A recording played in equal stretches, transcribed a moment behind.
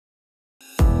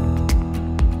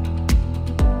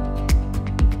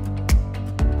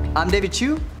I'm David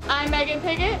Chew. I'm Megan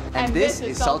Piggott. And this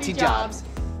is Salty Jobs.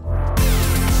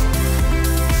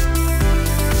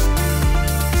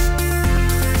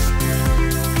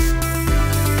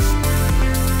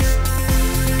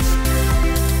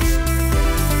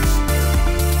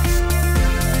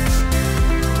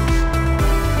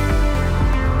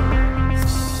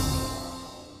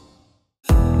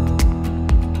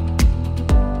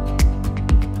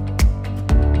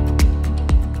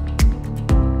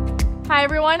 Hi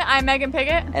everyone, I'm Megan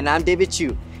Piggott. And I'm David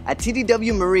Chew. At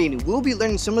TDW Marine, we'll be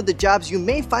learning some of the jobs you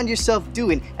may find yourself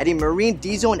doing at a marine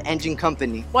diesel and engine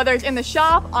company. Whether it's in the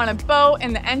shop, on a boat,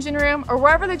 in the engine room, or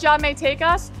wherever the job may take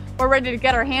us, we're ready to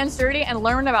get our hands dirty and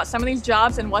learn about some of these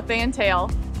jobs and what they entail.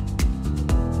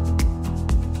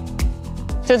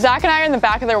 So Zach and I are in the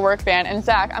back of their work van, and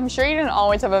Zach, I'm sure you didn't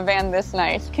always have a van this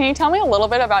nice. Can you tell me a little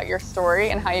bit about your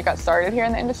story and how you got started here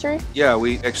in the industry? Yeah,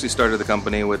 we actually started the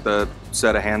company with a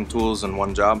set of hand tools and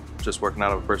one job, just working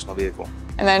out of a personal vehicle.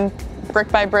 And then brick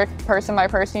by brick, person by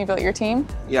person, you built your team?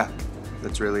 Yeah,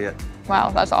 that's really it.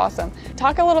 Wow, that's awesome.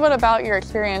 Talk a little bit about your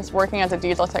experience working as a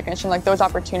diesel technician, like those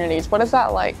opportunities. What is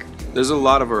that like? There's a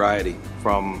lot of variety,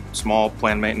 from small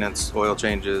planned maintenance, oil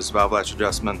changes, valve latch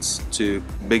adjustments, to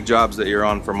big jobs that you're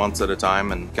on for months at a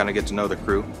time and kind of get to know the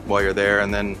crew while you're there,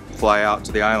 and then fly out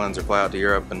to the islands or fly out to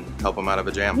Europe and help them out of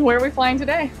a jam. Where are we flying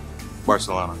today?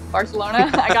 Barcelona. Barcelona?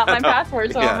 I got my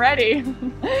passport, so yeah. I'm ready.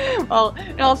 Well,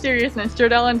 in all seriousness,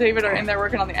 Jodelle and David are in there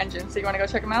working on the engine, so you want to go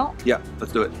check them out? Yeah,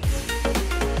 let's do it.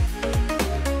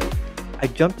 I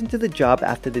jumped into the job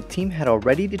after the team had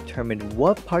already determined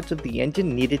what parts of the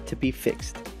engine needed to be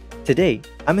fixed. Today,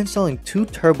 I'm installing 2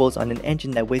 turbos on an engine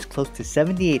that weighs close to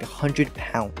 7,800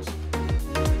 pounds.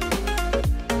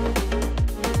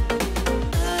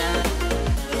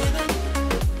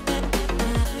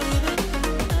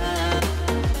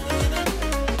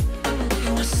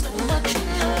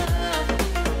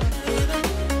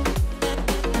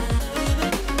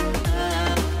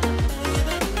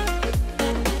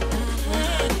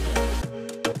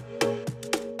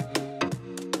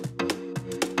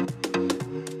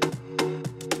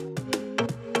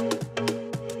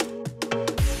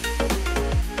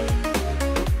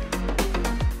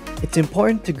 It's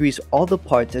important to grease all the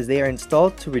parts as they are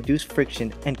installed to reduce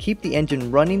friction and keep the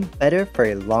engine running better for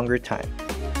a longer time.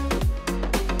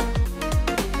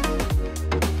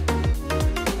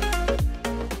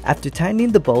 After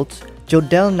tightening the bolts,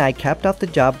 Jodelle and I capped off the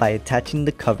job by attaching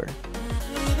the cover.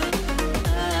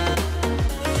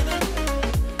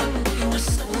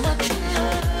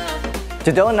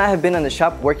 Jodelle and I have been in the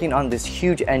shop working on this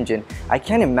huge engine. I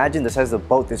can't imagine the size of the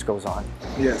boat this goes on.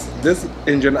 Yes, this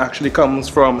engine actually comes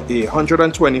from a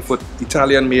 120-foot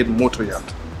Italian-made motor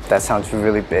yacht. That sounds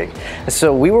really big.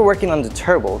 So we were working on the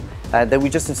turbo that we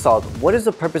just installed. What is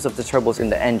the purpose of the turbos in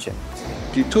the engine?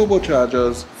 The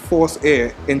turbochargers force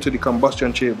air into the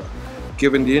combustion chamber,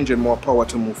 giving the engine more power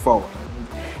to move forward.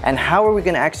 And how are we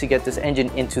going to actually get this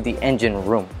engine into the engine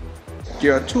room?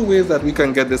 There are 2 ways that we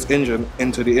can get this engine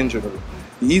into the engine room.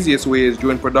 The easiest way is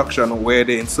during production, where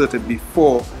they insert it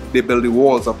before they build the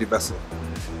walls of the vessel.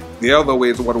 The other way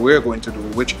is what we're going to do,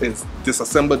 which is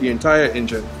disassemble the entire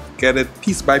engine, get it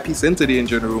piece by piece into the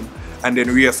engine room, and then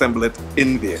reassemble it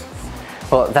in there.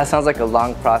 Well, that sounds like a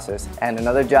long process, and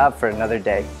another job for another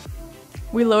day.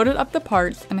 We loaded up the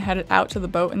parts and headed out to the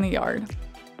boat in the yard.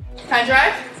 Can I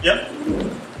drive? Yep.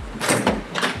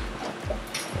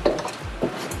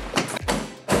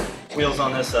 Wheels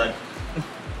on this side.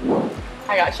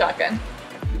 I got shotgun.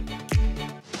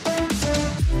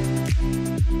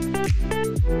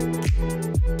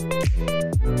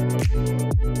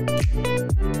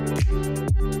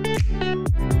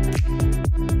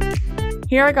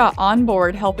 Here I got on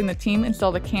board helping the team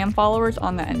install the cam followers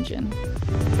on the engine.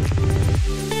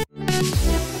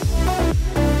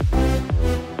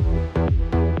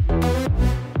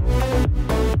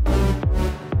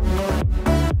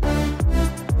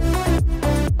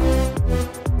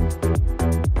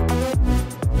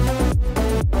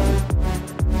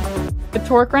 The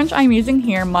torque wrench I'm using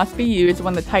here must be used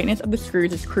when the tightness of the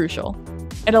screws is crucial.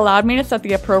 It allowed me to set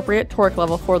the appropriate torque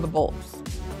level for the bolts.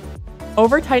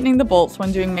 Over-tightening the bolts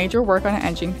when doing major work on an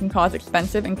engine can cause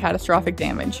expensive and catastrophic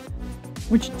damage,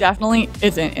 which definitely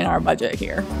isn't in our budget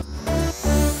here.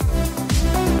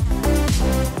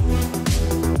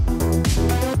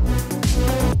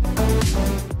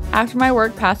 After my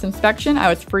work passed inspection, I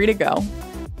was free to go.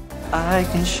 I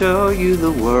can show you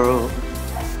the world.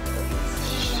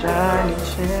 Shining,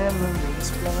 shimmering,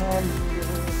 splendid.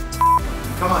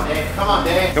 Come on, Dave. Come on,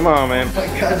 Dave. Come on, man. Oh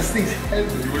my God, this thing's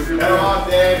heavy. Come on,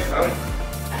 Dave.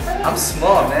 I'm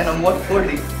small, man. I'm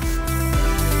 140.